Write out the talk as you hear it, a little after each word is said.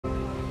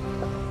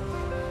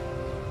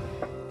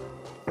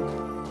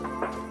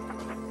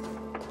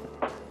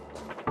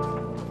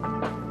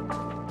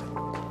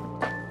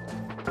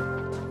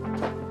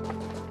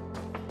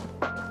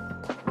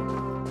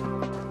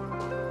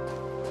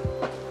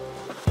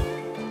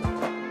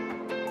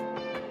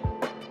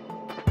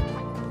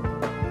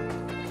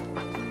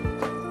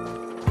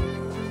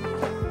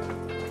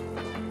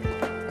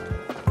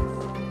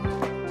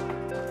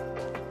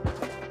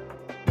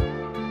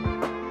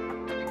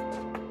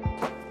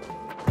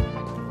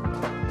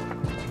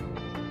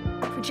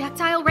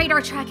Projectile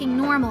radar tracking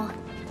normal.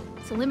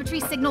 Telemetry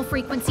signal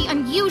frequency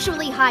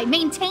unusually high.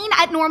 Maintain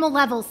at normal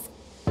levels.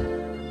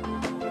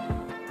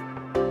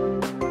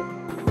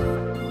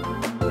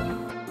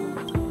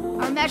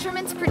 Our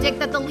measurements predict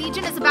that the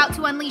Legion is about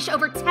to unleash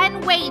over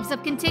 10 waves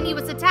of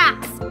continuous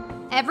attacks.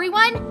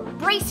 Everyone,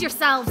 brace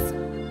yourselves.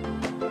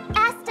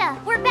 Asta,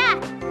 we're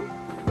back!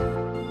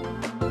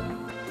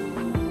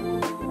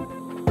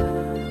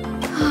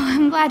 Oh,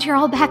 I'm glad you're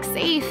all back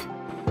safe.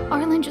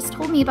 Arlen just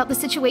told me about the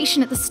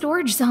situation at the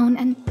storage zone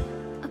and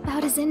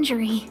about his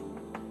injury.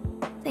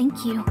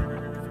 Thank you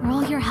for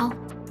all your help.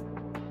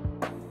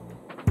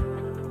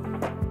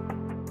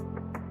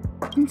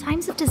 In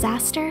times of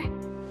disaster,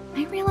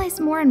 I realize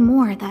more and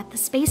more that the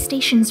space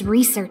station's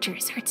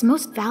researchers are its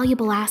most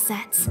valuable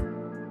assets.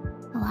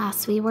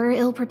 Alas, we were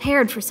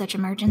ill-prepared for such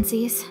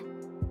emergencies.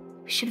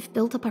 We should have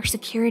built up our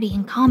security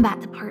and combat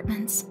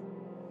departments.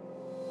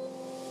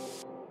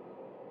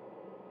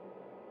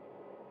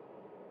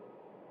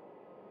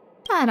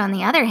 But on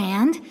the other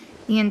hand,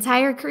 the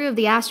entire crew of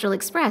the Astral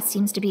Express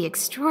seems to be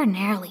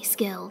extraordinarily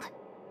skilled.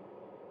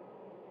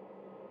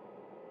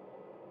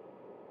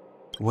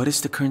 What is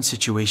the current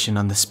situation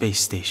on the space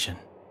station?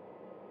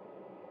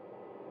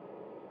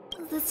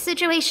 The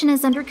situation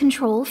is under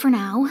control for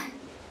now.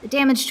 The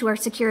damage to our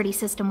security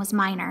system was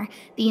minor.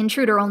 The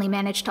intruder only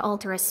managed to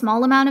alter a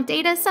small amount of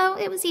data, so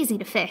it was easy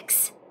to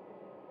fix.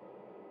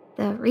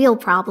 The real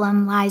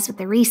problem lies with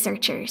the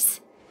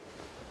researchers.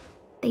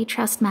 They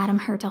trust Madame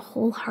Herta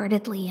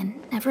wholeheartedly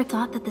and never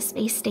thought that the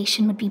space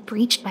station would be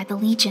breached by the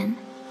Legion.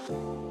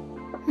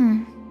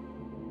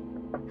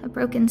 A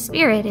broken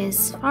spirit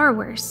is far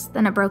worse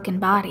than a broken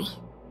body.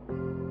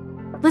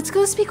 Let's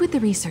go speak with the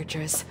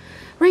researchers.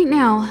 Right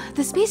now,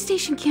 the space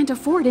station can't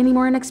afford any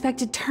more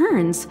unexpected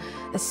turns,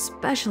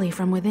 especially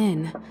from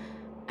within.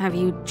 Have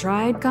you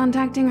tried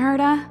contacting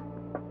Herta?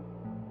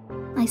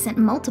 I sent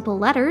multiple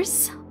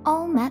letters,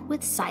 all met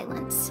with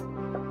silence.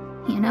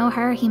 You know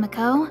her,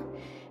 Himiko.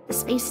 The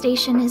space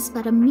station is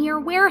but a mere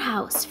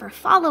warehouse for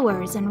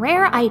followers and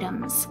rare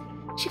items.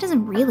 She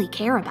doesn't really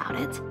care about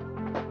it.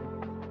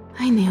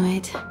 I knew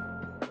it.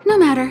 No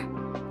matter.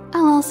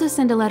 I'll also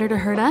send a letter to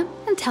Herta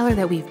and tell her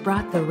that we've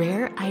brought the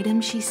rare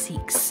item she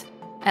seeks.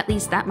 At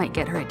least that might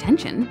get her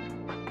attention.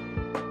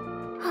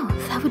 Oh,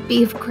 that would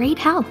be of great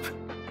help.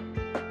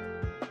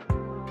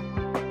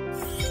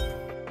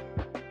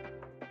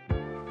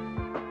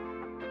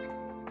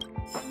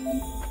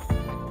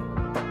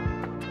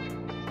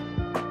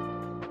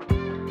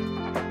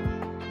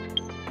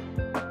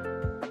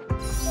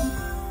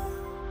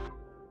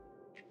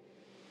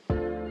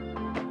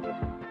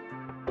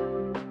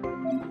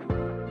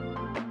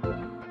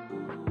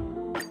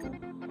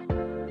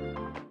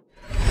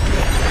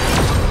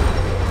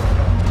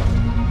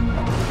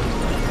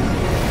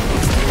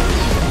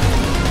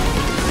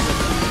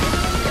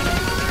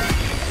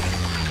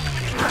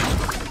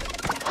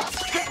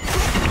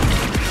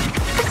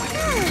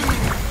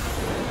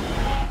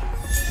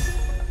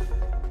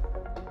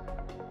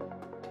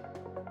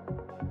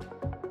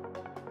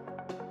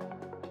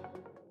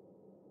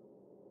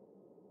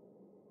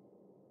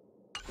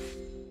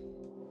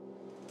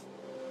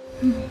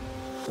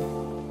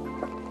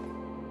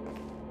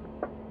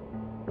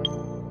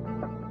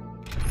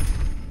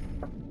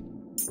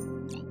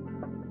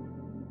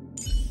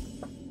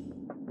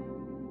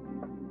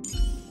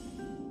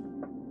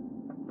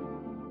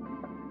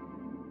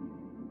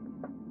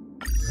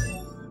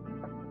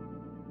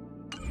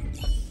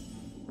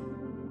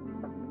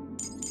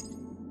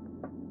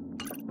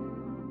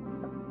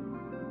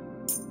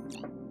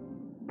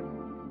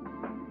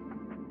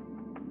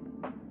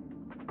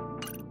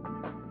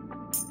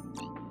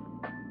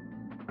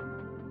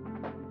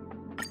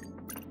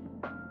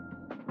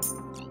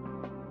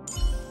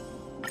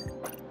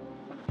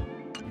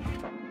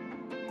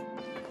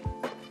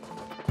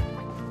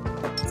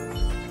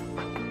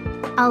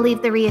 I'll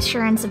leave the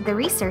reassurance of the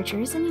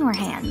researchers in your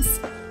hands.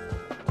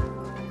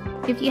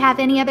 If you have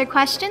any other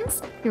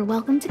questions, you're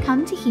welcome to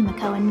come to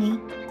Himiko and me.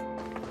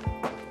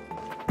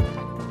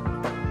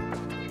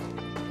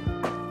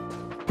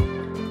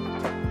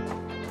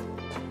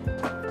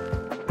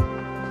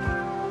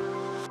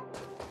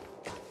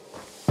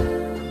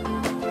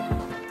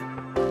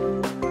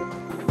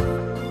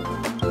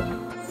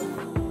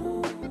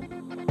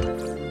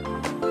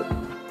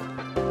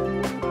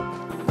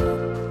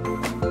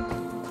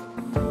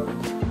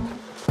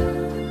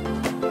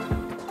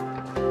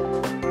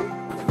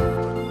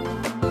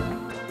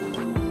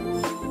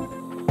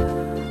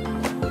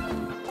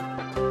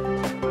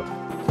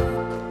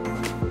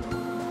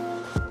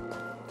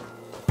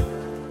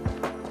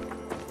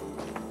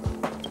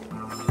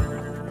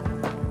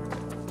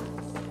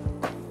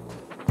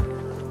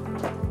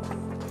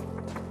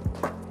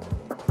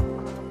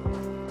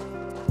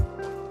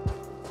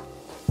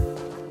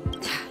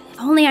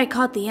 Only I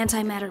caught the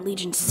Antimatter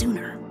Legion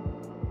sooner.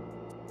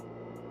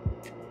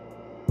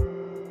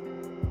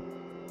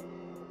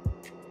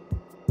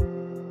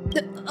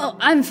 Oh,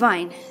 I'm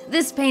fine.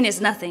 This pain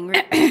is nothing,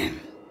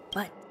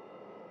 but...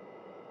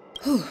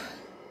 Whew.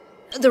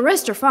 The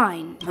rest are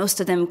fine. Most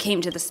of them came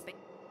to the space.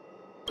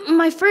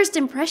 My first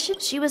impression,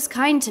 she was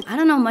kind to... I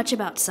don't know much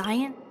about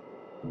science.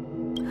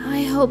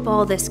 I hope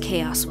all this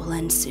chaos will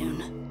end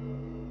soon.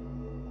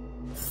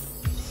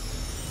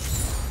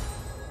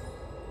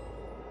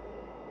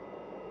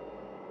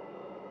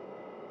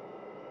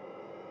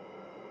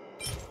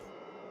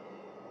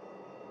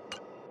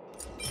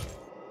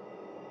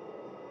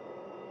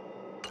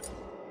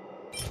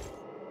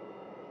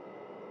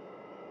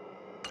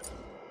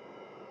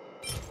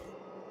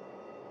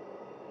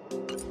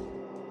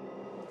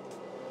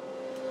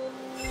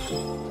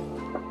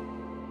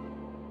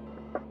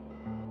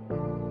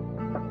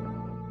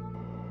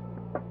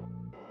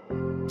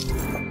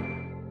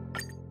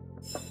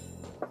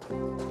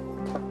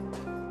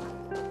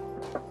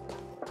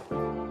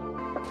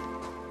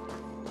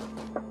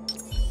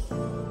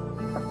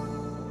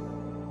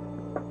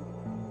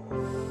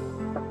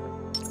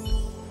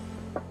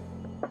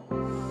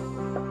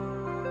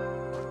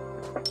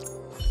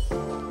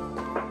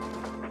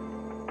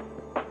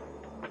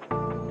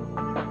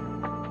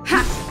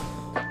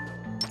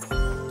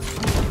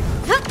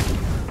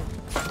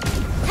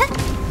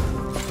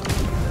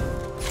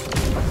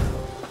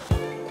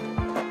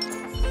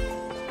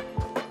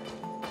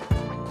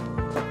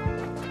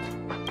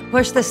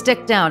 Push the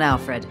stick down,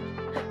 Alfred.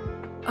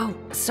 Oh,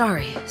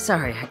 sorry,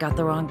 I got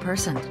the wrong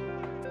person.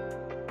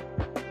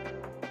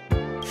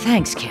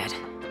 Thanks, kid.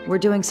 We're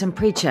doing some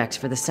pre-checks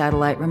for the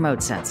satellite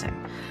remote sensing.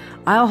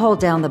 I'll hold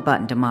down the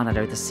button to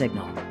monitor the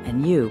signal,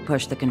 and you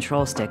push the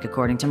control stick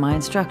according to my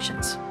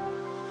instructions.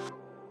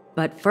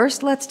 But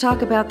first, let's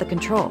talk about the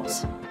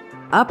controls.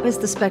 Up is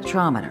the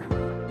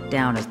spectrometer,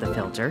 down is the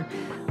filter,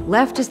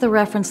 left is the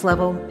reference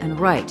level, and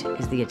right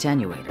is the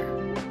attenuator.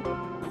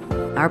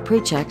 Our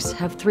pre-checks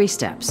have 3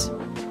 steps: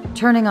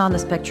 turning on the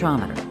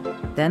spectrometer,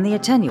 then the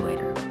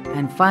attenuator,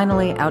 and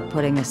finally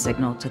outputting a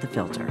signal to the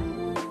filter.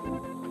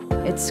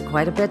 It's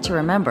quite a bit to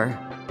remember.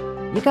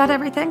 You got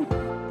everything?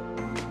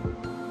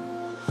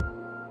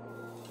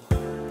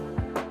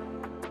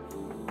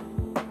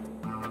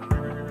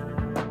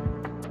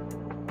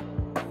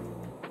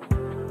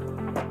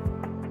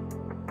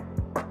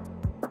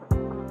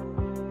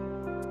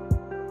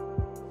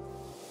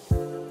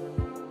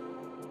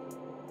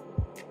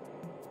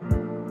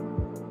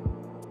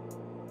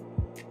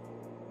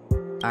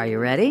 Are you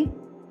ready?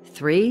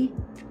 3,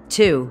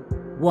 2,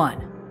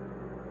 1.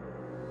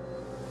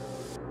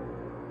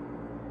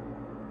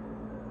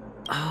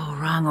 Oh,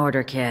 wrong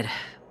order, kid.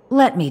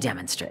 Let me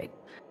demonstrate.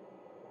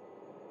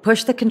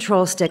 Push the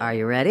control stick. Are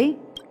you ready?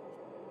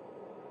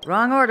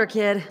 Wrong order,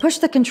 kid. Push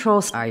the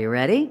control stick. Are you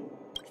ready?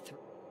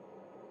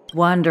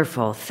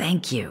 Wonderful,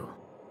 thank you.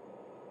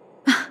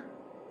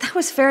 That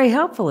was very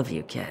helpful of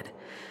you, kid.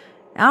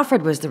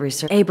 Alfred was the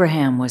researcher.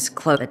 Abraham was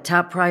close. The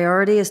top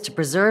priority is to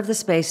preserve the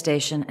space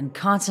station and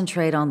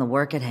concentrate on the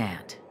work at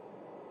hand.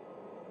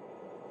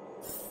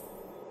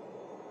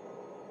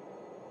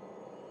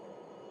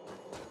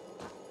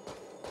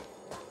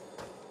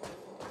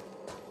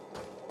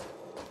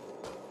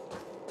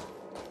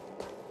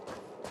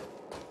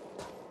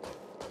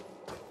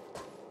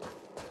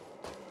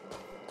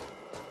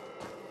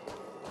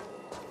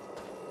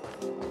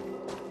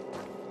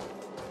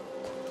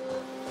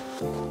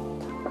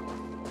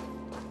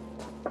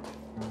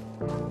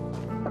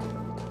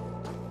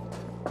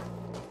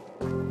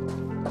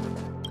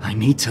 I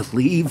need to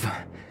leave.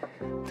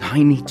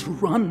 I need to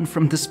run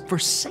from this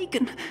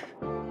forsaken...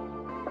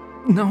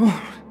 No,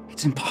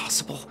 it's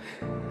impossible.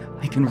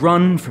 I can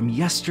run from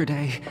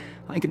yesterday,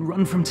 I can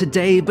run from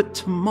today, but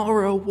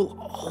tomorrow will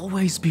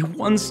always be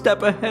one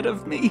step ahead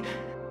of me.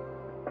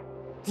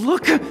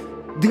 Look!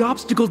 The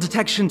obstacle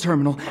detection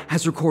terminal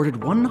has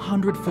recorded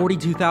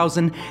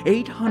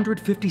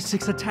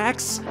 142,856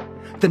 attacks.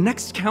 The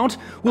next count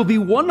will be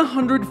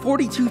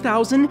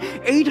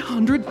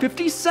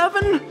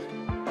 142,857!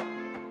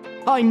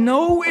 I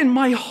know in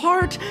my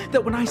heart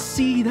that when I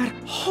see that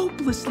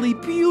hopelessly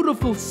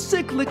beautiful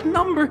cyclic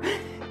number,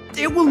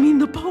 it will mean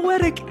the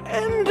poetic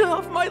end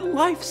of my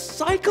life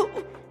cycle.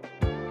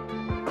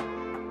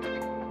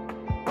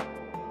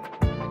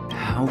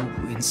 How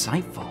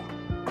insightful.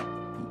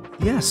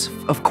 Yes,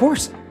 of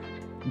course.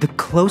 The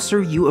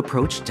closer you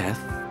approach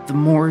death, the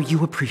more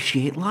you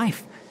appreciate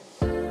life.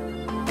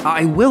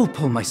 I will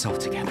pull myself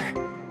together.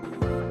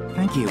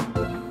 Thank you.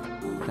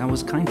 That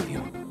was kind of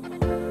you.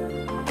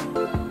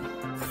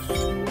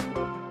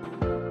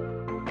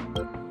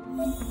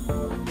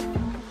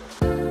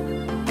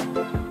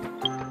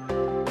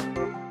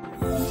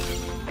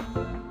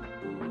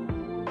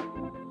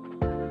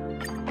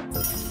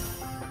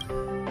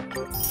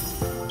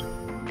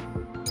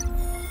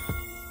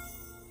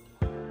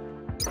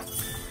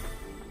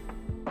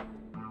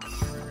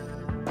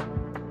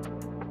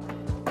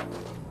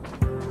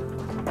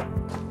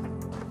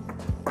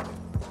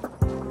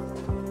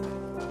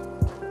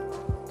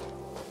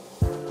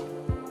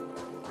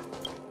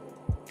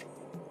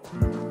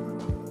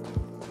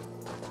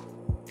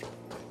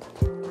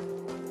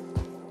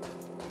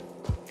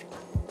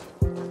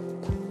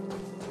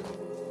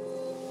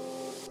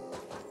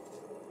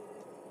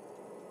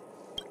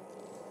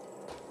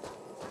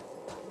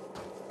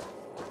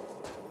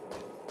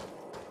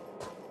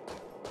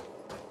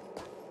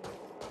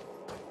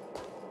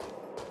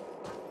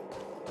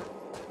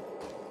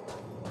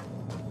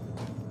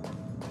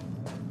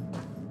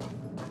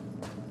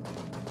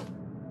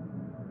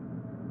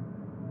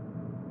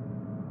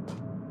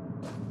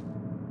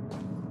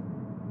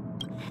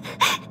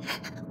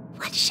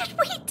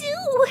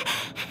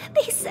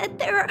 said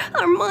there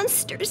are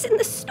monsters in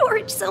the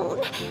storage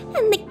zone,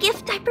 and the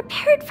gift I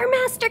prepared for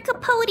Master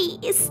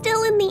Capote is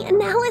still in the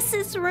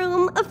analysis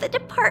room of the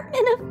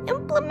Department of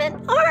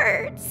Implement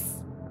Arts.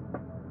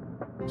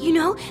 You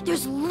know,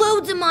 there's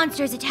loads of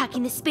monsters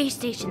attacking the space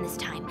station this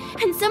time,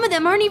 and some of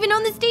them aren't even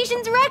on the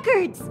station's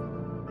records.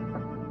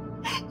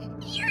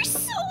 You're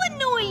so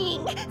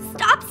annoying!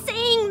 Stop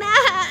saying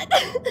that!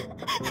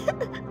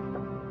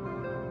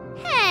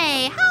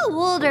 Hey, how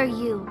old are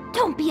you?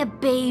 Don't be a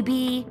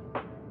baby.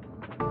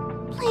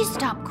 Please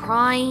stop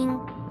crying.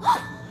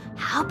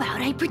 How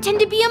about I pretend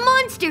to be a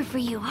monster for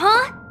you,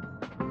 huh?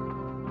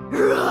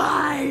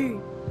 Right.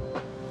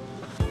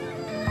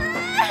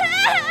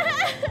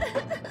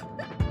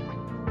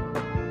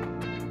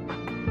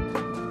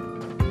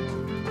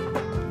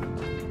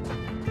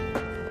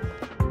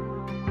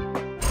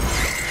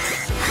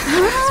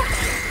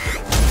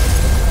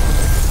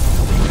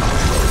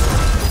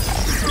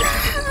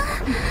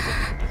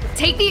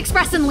 Take the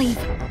express and leave.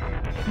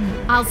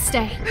 I'll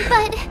stay.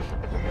 But...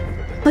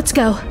 Let's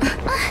go. My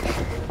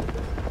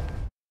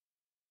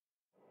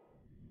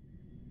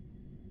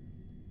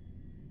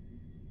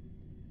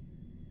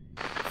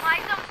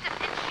zone's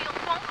defense shield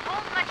won't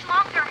hold much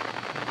longer.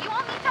 You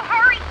all need to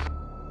hurry.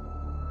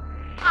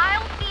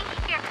 I'll be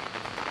here.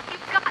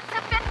 You've got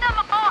to fend them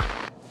off.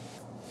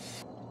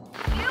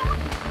 You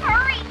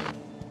hurry.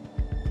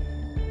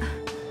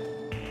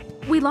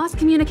 We lost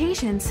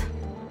communications.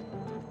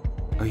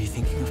 Are you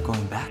thinking of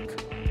going back?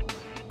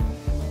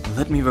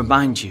 Let me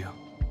remind you,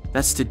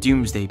 that's the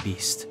Doomsday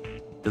Beast,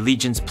 the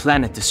Legion's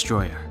planet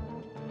destroyer.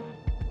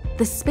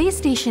 The space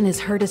station is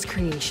Herta's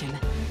creation.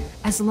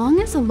 As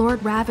long as the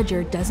Lord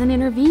Ravager doesn't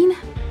intervene,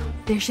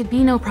 there should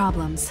be no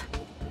problems.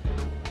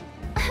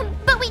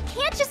 But we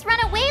can't just run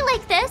away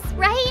like this,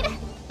 right?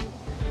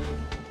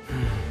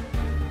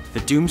 The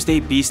Doomsday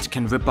Beast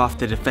can rip off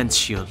the defense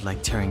shield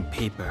like tearing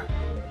paper.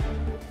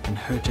 And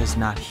Herta's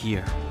not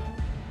here.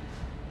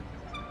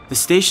 The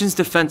station's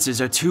defenses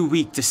are too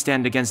weak to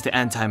stand against the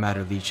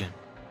Antimatter Legion.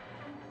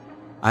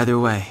 Either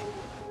way,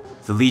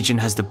 the Legion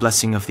has the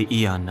blessing of the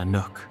Aeon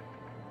Nanook.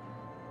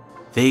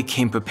 They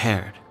came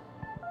prepared,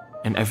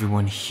 and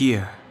everyone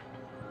here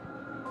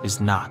is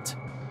not.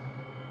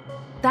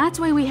 That's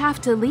why we have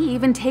to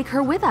leave and take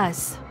her with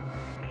us.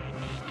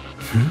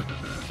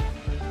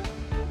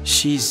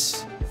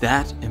 She's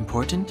that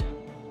important?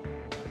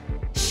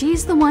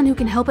 She's the one who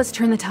can help us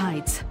turn the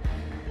tides.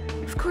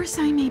 Of course,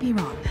 I may be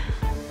wrong.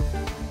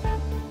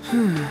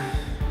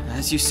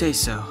 As you say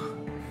so.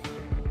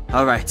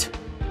 All right.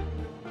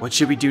 What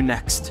should we do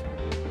next?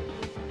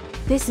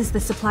 This is the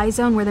supply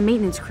zone where the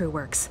maintenance crew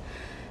works.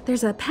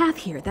 There's a path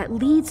here that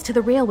leads to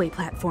the railway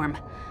platform.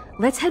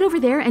 Let's head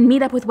over there and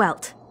meet up with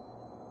Welt.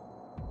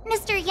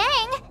 Mr.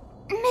 Yang?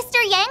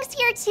 Mr. Yang's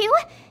here too?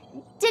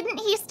 Didn't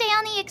he stay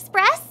on the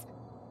Express?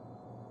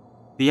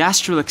 The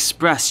Astral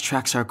Express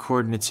tracks our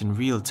coordinates in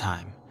real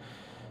time.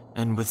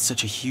 And with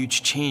such a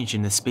huge change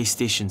in the space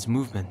station's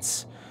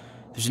movements,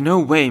 there's no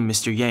way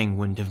Mr. Yang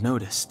wouldn't have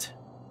noticed.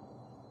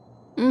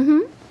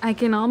 I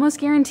can almost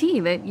guarantee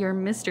that your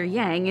Mr.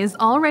 Yang is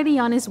already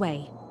on his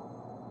way.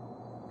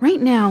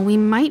 Right now, we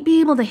might be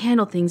able to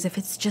handle things if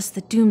it's just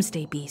the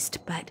Doomsday Beast,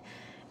 but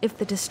if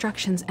the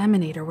Destruction's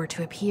Emanator were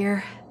to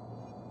appear...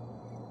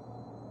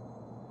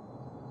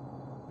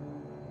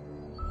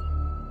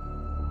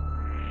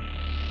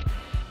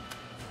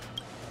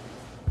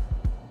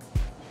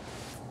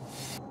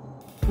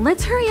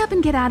 Let's hurry up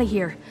and get out of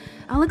here.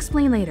 I'll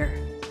explain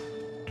later.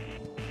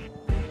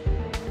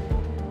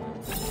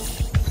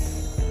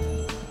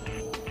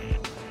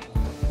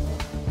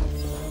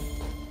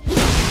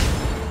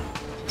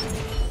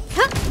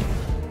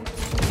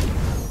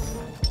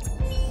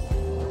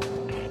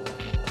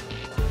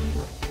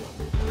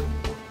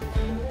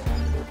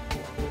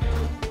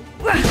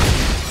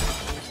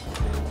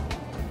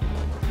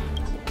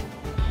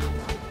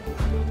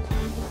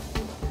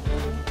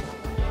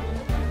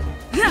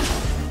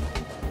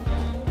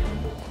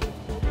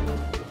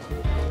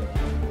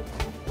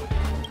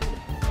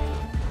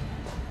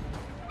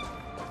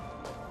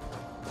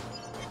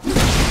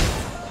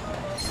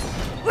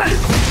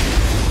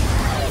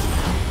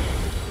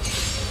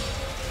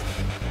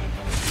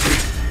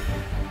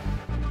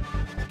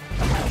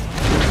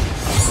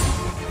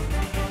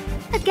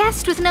 A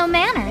guest with no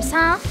manners,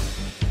 huh?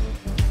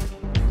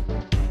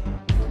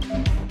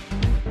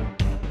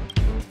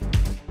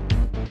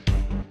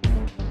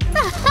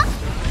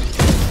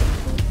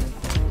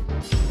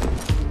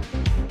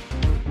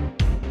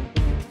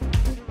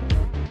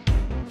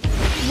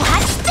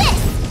 Watch this!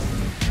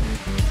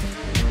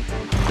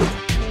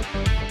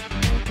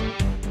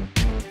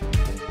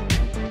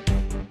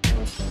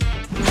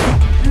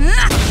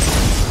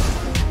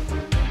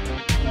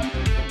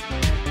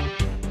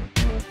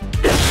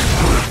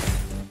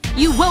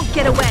 You won't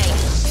get away!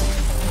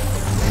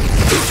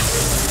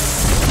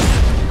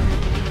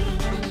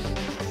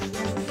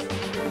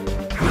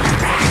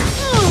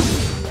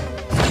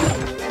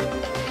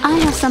 I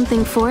have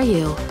something for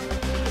you.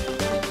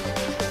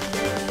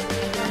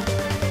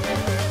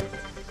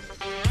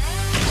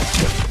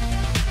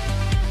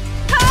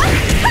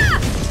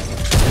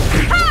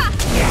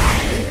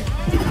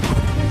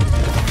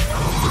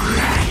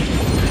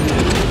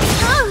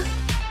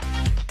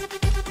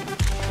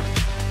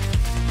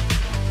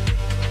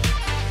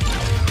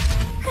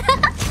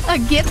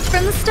 gift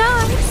from the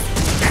stars.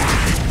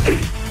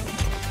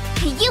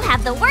 You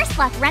have the worst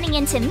luck running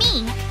into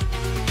me.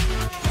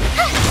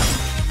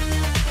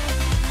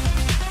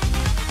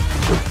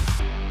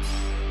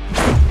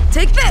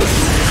 Take this!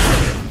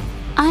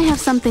 I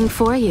have something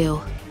for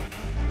you.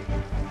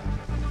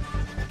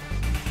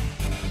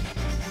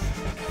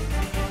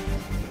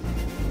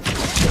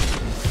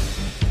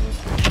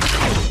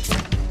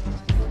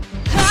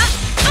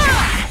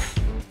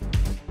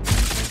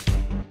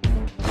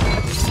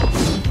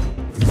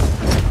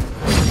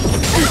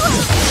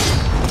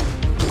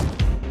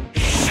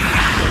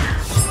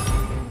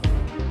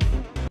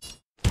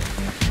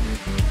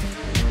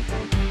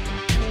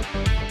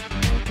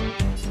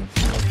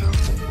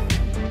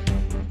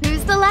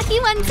 Lucky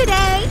one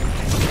today.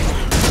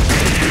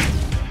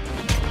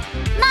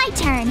 My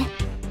turn.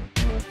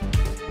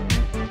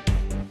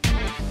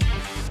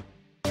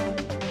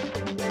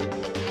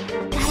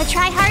 Gotta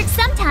try hard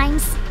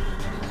sometimes.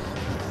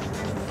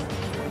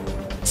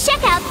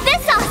 Check out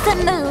this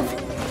awesome move.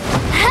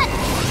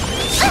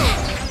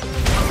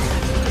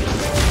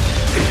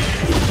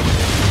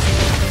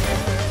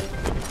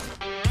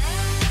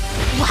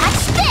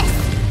 Watch this.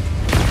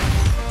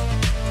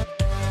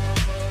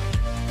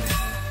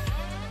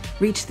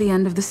 Reach the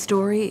end of the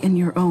story in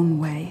your own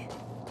way.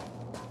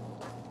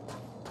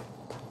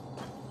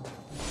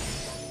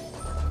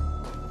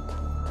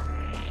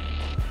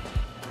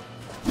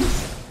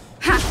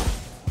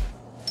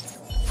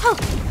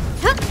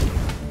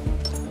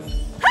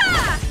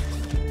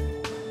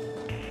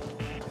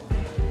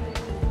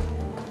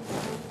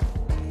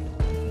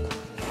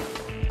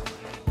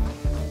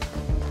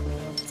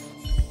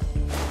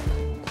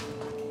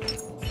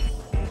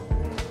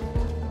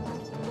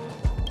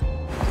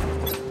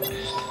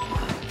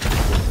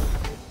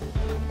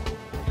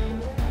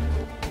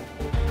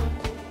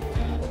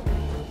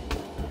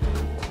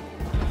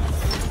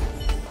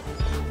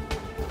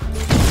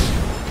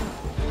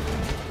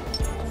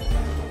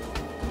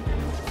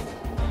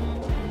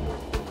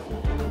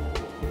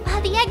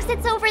 The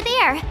exit's over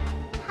there.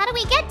 How do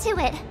we get to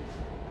it?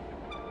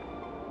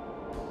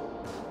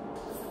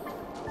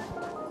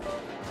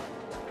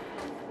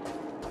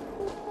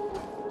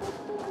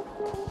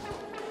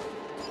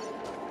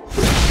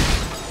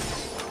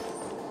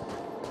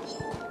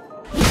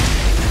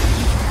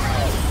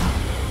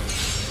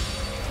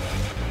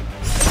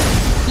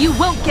 You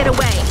won't get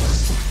away!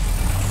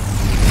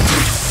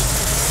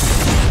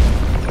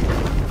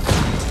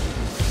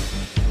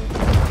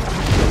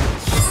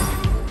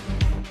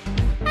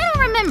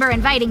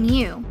 Inviting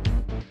you.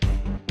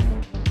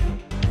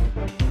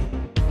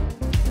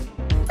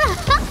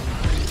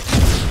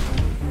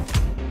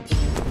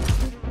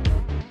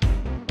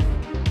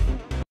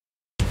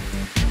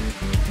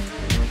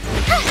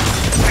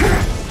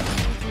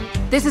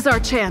 This is our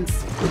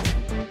chance.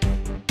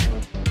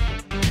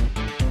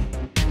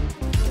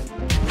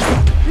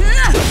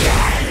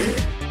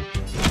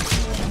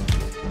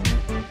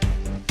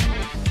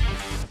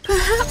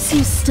 Perhaps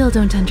you still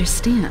don't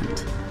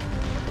understand.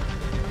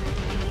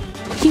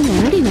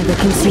 Humanity never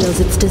conceals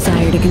its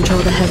desire to control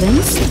the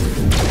heavens,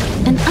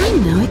 and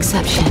I'm no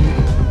exception.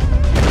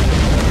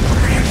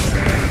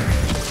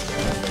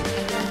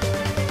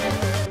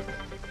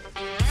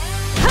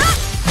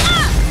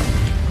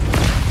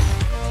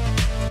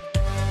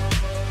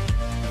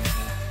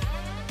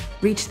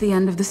 Reach the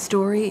end of the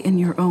story in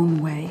your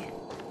own way.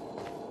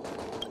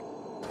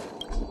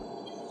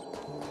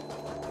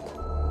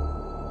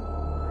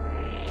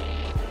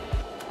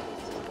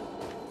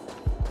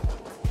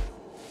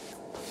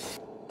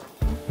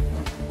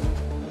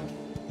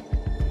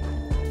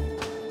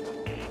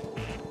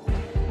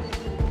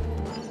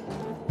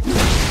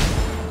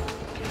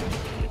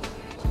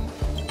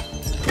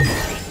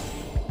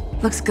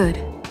 Looks good.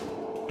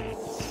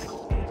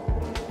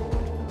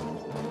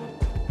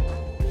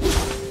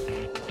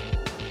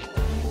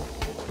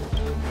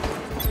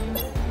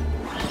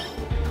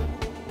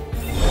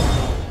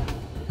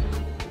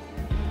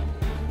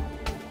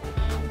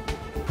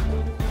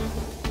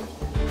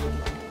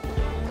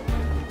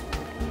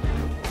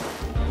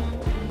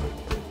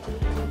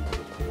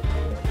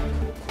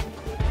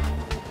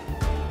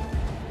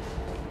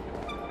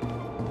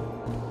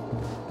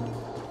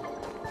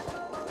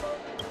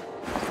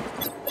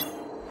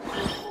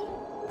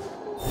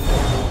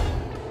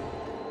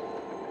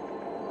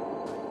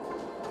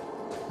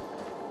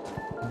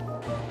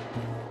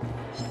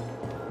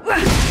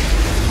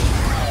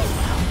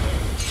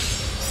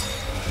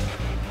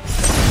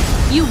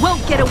 You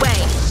won't get away!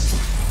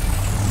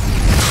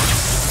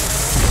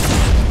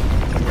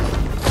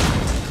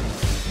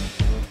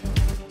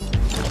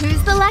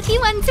 Who's the lucky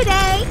one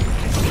today?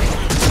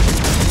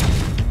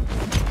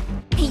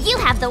 You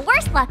have the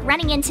worst luck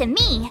running into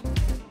me.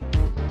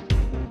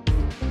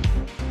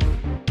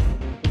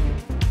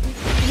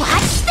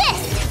 Watch this!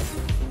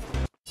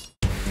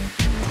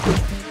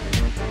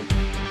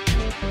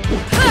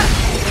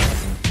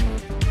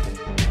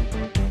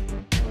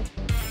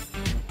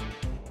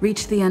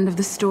 Reach the end of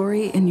the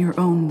story in your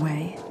own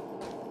way.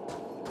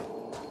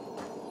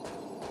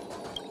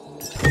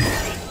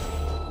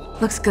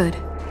 Looks good.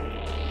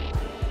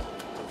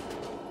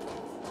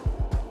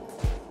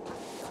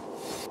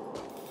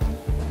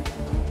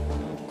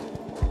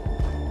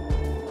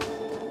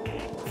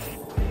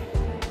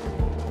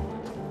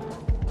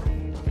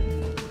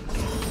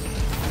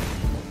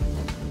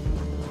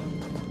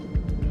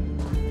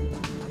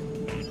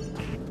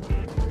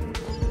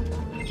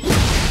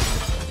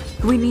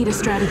 We need a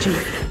strategy.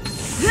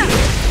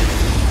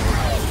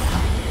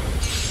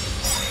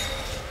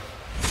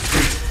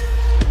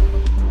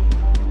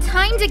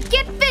 Time to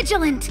get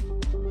vigilant!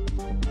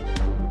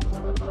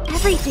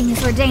 Everything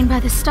is ordained by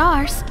the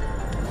stars.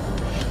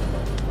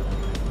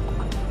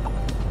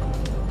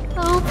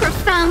 Oh,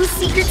 profound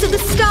secrets of the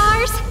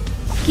stars!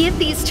 Give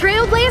these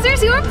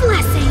trailblazers your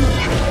blessing!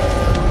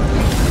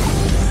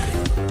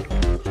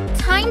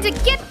 Time to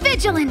get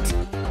vigilant!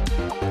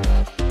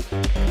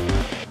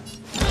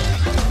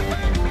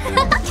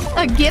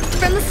 A gift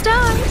from the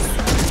stars!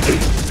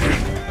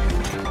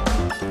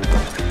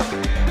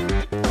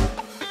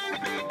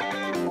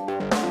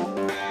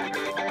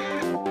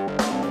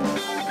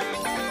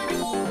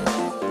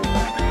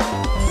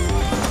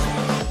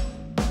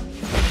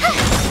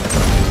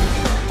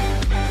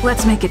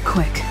 Let's make it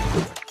quick.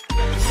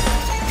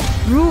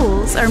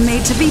 Rules are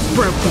made to be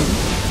broken.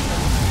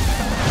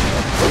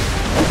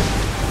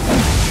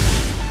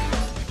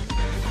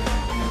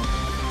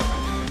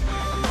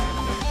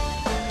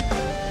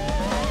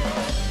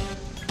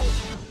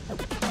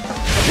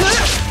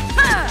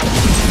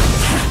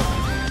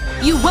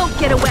 You won't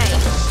get away!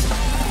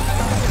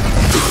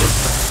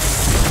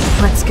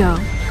 Let's go.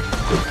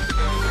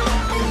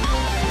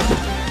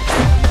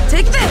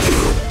 Take this!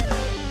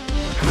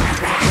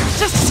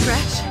 Just a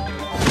scratch.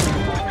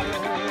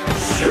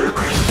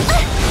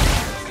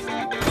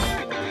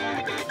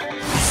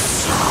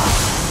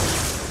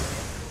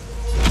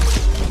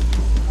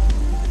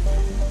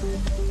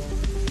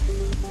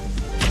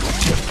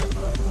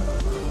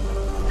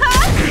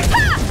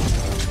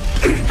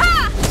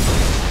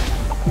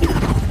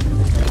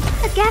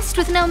 A guest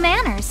with no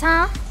manners,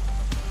 huh?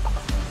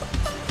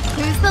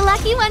 Who's the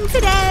lucky one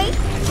today?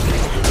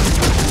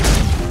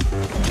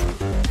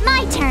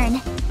 My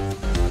turn.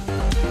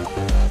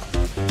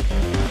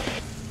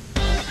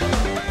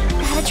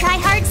 Gotta try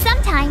hard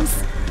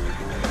sometimes.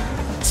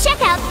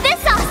 Check out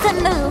this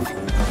awesome move!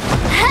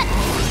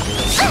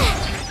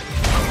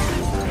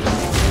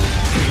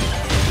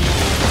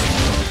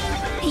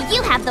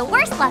 You have the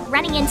worst luck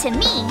running into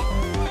me.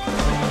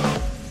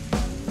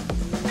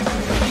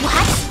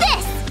 Watch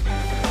this!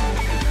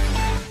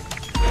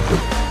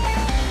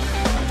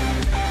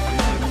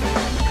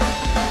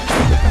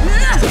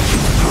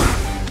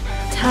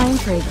 Time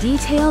for a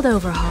detailed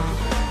overhaul.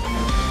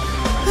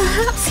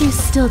 Perhaps you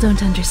still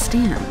don't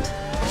understand.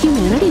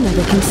 Humanity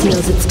never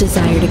conceals its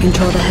desire to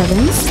control the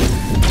heavens.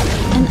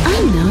 And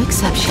I'm no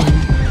exception.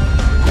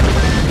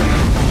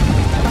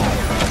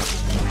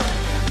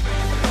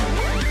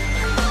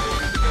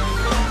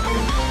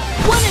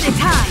 One at a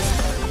time!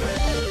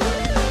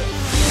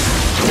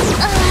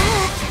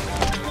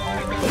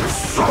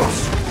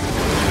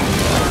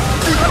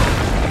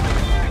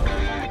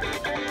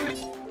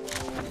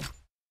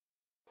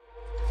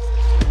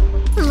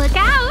 Look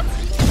out!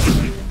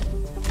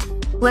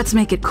 Let's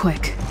make it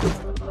quick.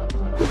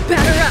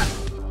 Batter up!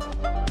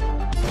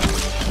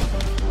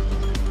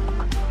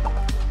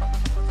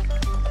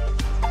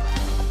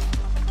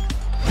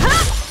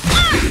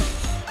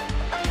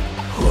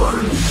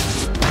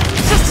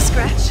 Just a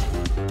scratch.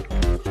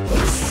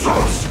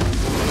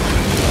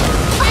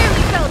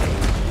 Barely felt it.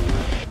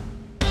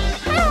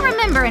 I don't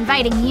remember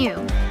inviting you.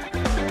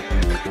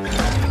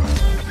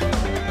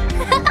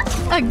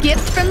 A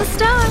gift from the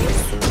stars.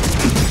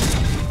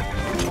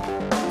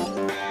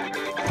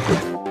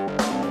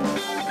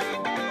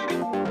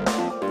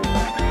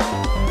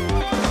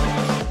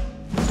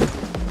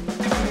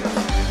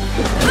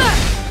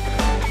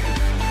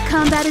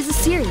 Combat is a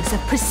series of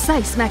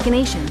precise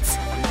machinations.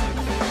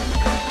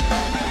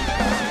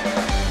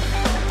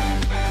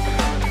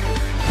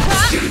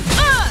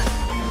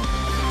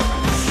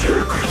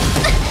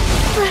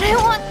 But I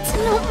want to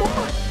know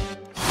more.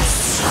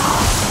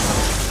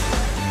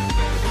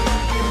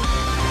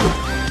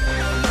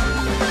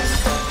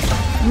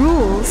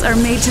 Rules are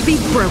made to be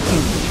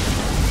broken.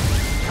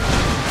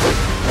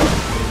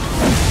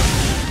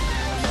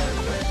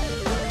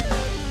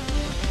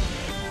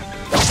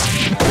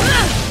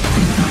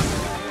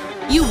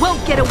 You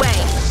won't get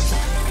away!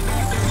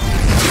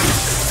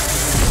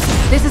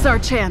 This is our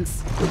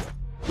chance.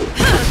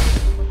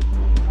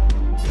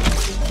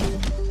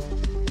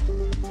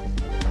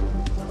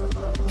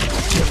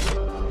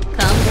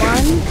 Come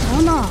one,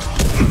 come all.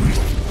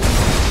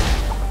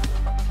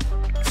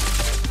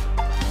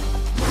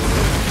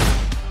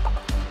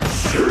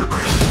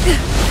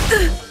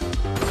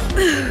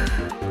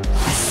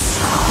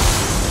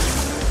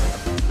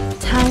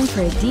 Time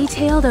for a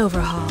detailed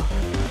overhaul.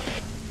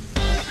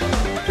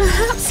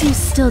 Perhaps you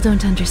still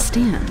don't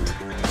understand.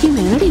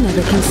 Humanity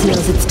never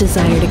conceals its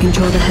desire to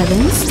control the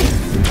heavens.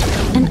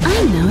 And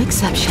I'm no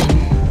exception.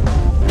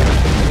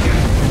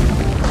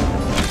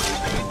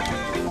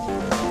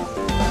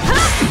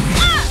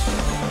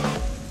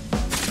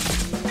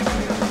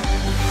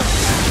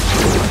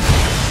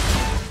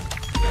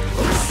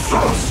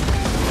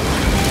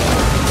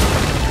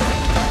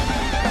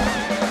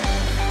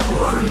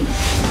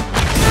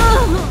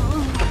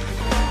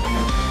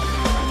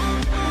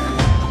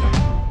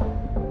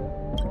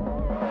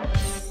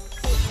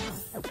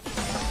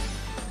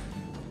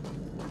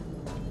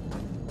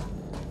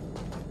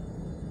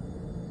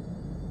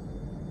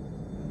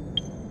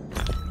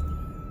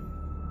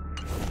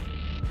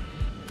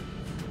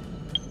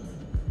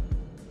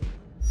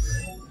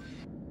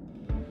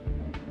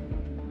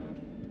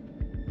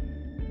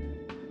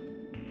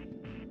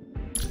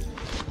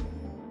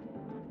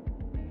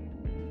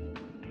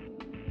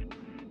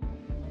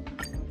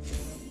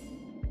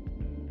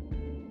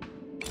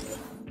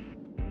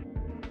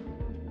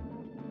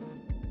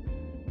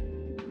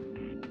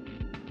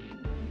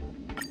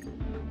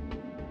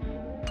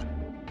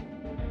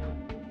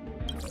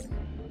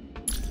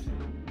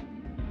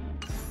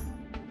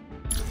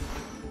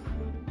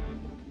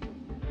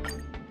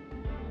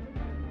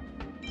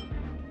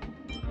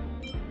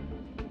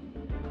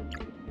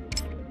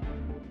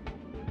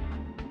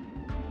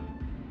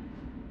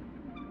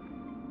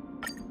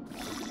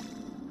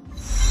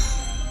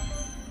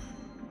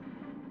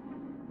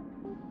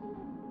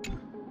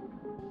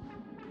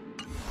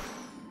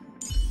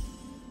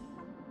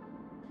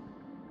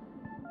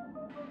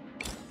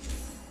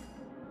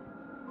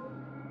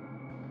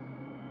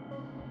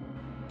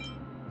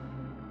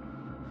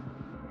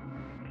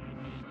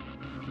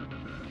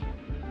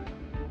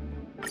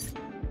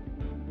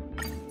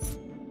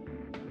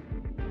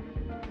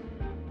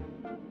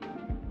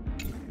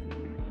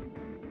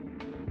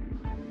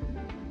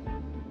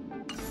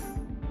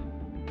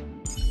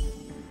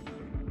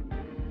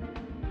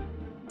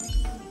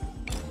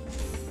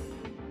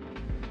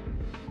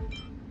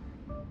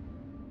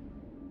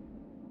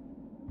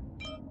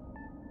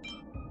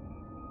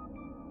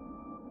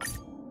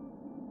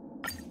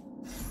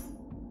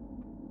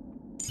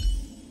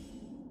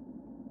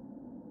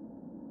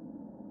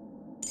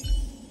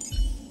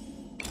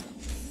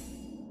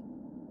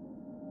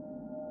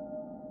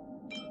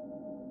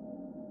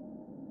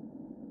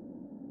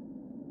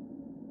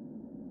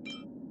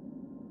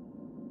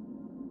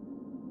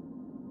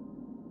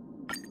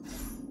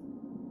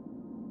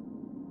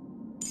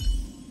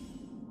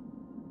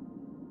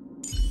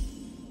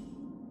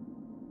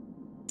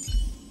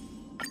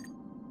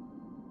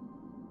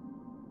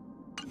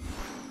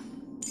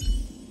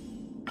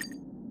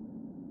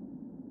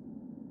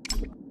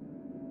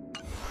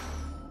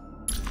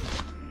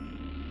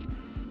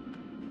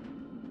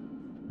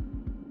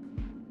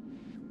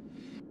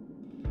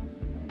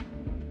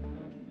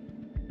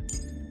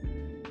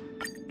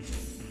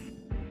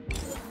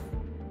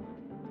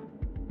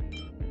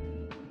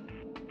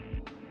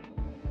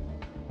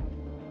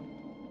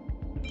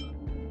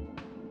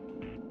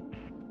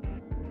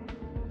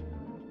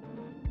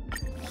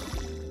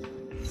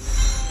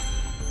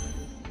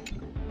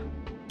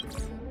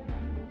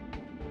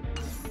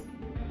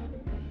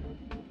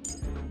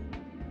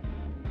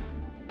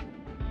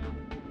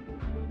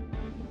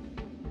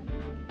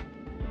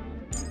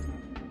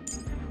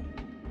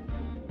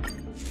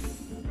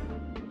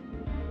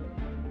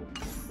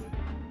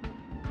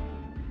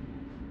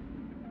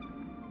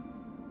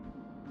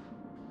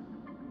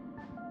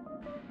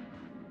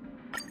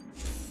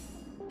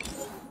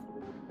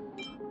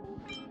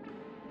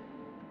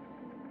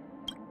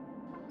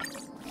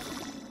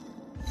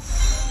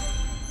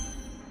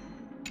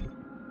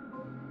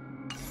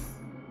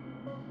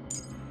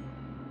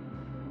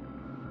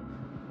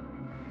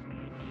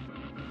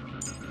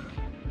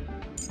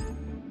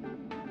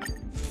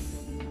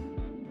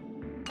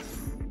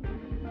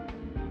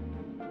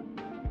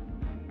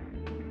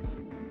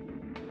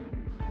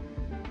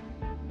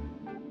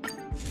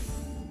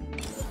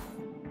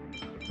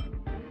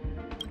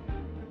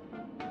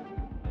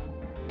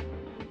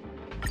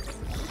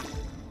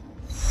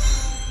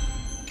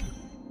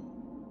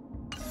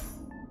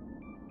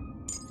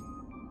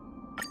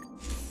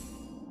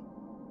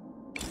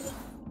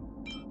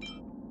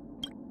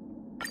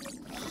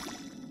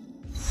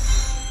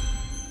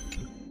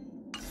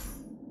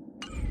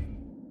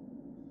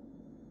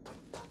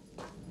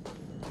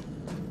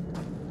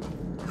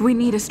 We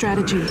need a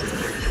strategy.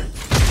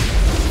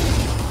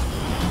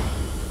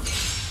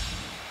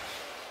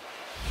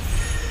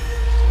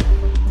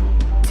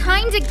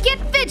 Time to get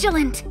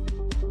vigilant!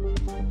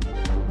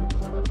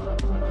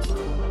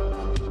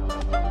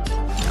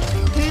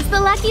 Who's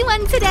the lucky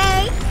one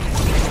today?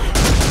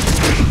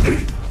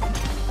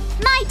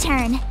 My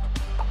turn!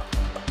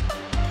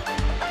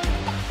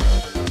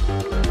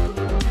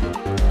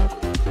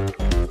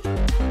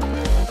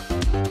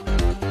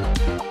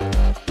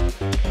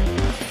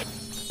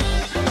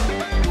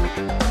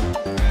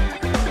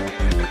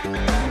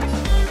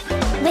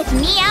 With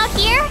me out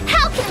here,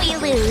 how can we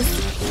lose?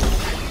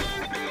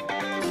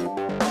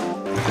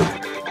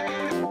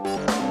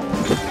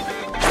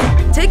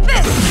 Take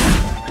this!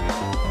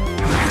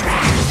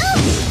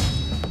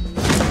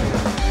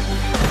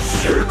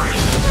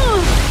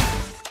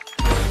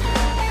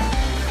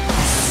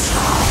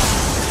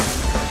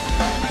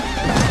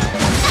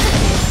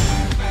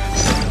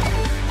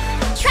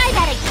 Try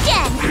that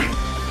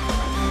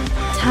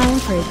Time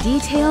for a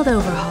detailed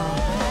overhaul.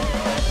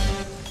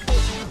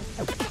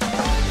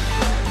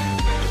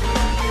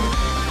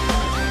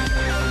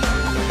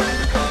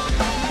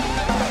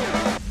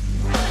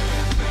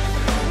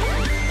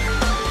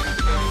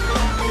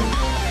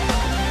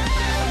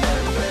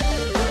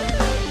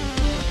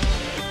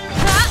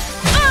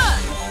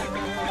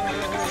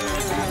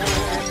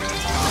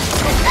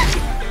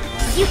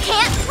 You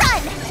can't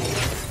run!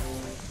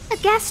 A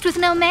guest with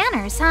no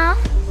manners, huh?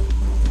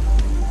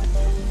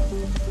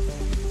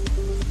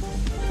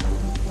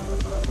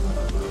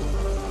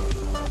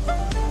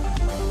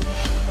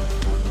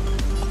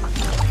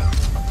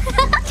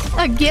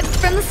 A gift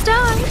from the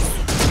stars.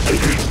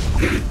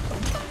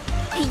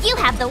 You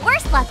have the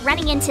worst luck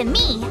running into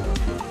me.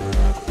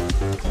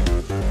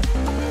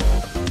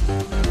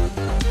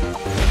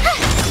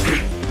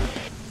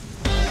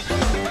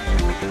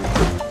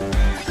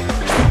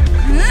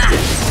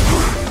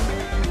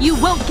 You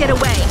won't get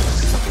away!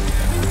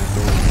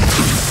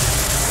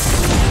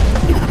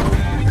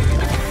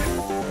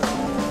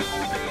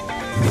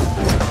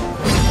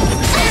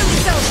 There we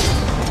go!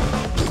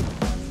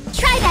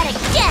 Try that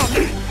again!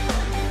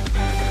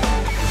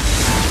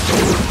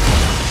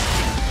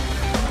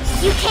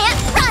 You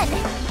can't run!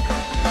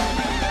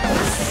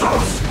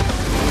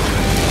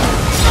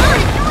 You're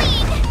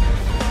annoying!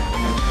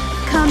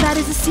 Combat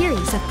is a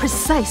series of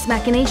precise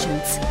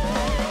machinations.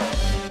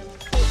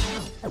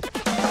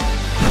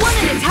 One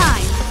at a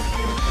time!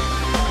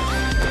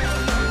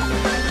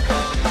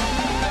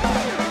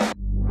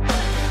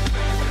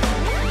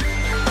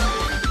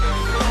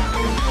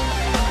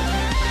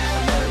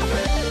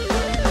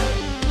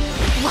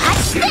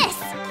 Watch this!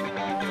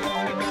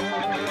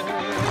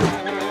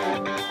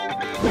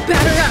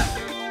 Batter up!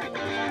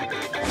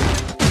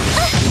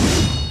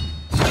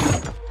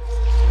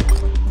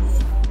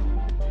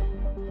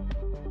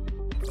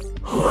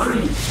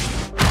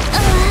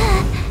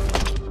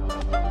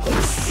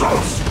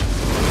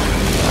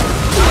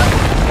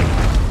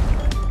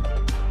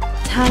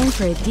 Time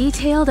for a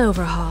detailed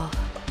overhaul.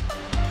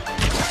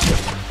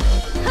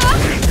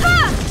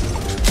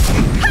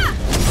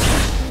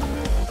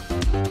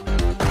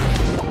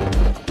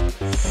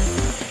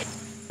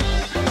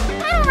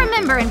 I don't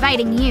remember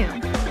inviting you.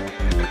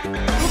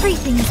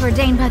 Everything's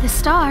ordained by the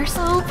stars.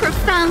 Oh,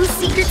 profound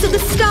secrets of the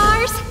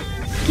stars.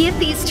 Give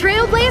these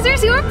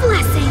trailblazers your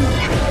blessing.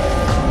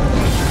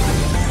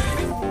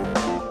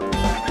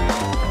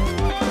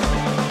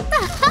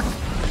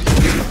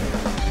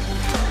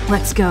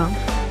 Let's go.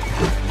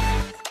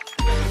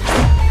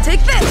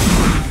 Take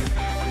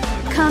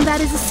this!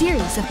 Combat is a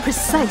series of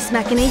precise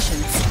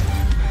machinations.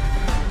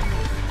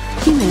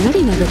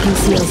 Humanity never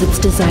conceals its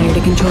desire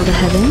to control the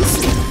heavens,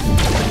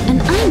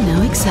 and I'm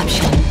no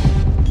exception.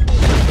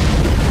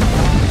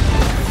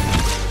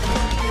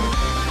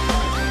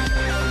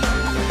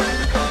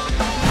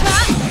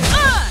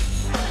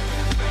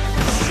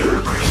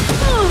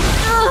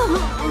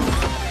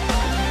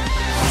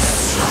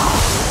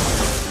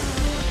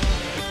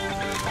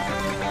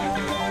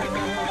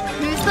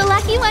 Who's the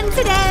lucky one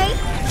today?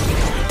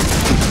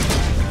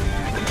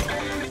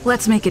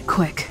 Let's make it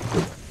quick.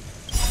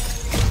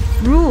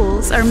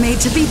 Rules are made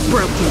to be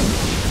broken.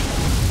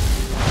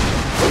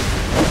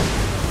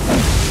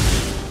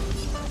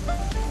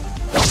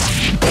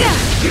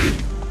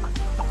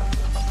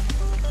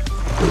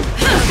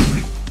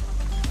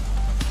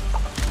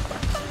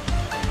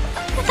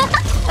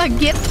 A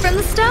gift from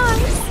the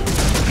stars.